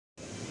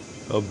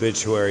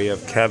Obituary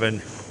of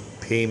Kevin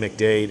P.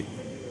 McDade,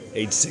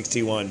 age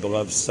 61,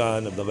 beloved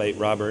son of the late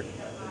Robert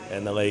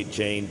and the late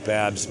Jane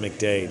Babs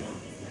McDade,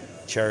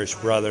 cherished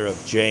brother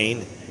of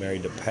Jane,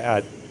 married to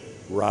Pat,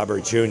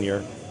 Robert Jr.,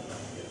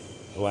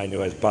 who I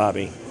knew as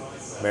Bobby,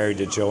 married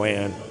to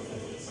Joanne,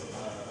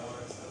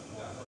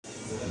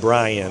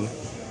 Brian,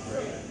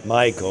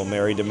 Michael,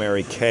 married to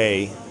Mary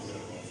Kay,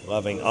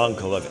 loving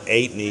uncle of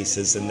 8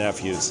 nieces and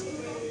nephews,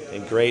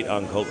 and great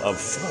uncle of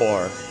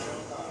 4,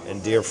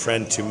 and dear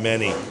friend to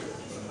many.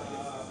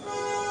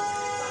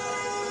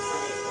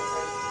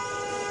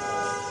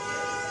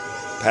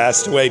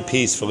 Passed away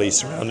peacefully,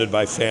 surrounded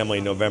by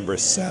family, November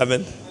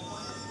 7th,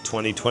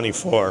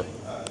 2024.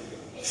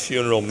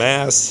 Funeral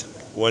Mass,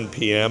 1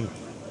 p.m.,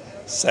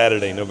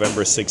 Saturday,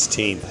 November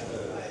 16th,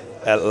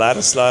 at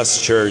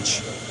Ladislas Church,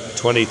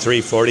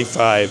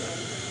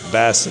 2345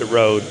 Bassett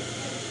Road,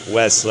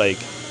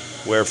 Westlake,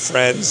 where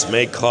friends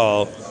may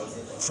call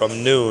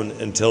from noon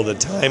until the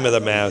time of the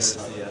Mass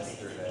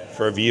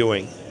for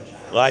viewing.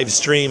 Live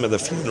stream of the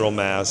funeral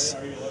Mass.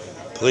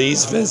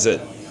 Please visit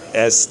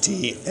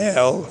STLADISLAS.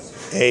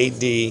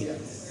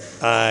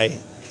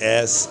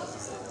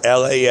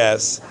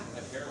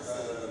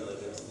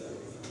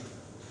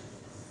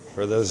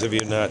 For those of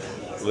you not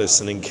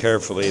listening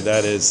carefully,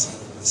 that is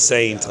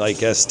Saint, like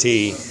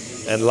ST,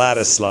 and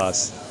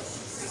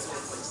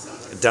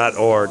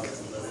Ladislas.org.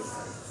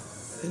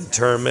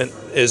 Interment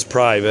is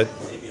private.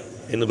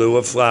 In lieu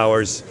of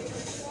flowers,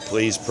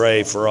 please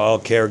pray for all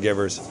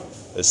caregivers,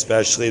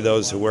 especially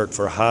those who work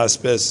for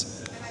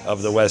Hospice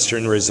of the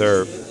Western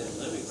Reserve.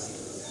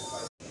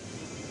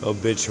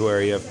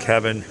 Obituary of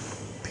Kevin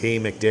P.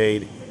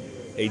 McDade,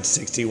 age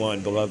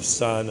 61, beloved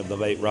son of the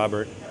late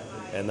Robert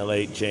and the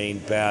late Jane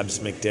Babs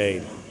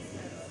McDade,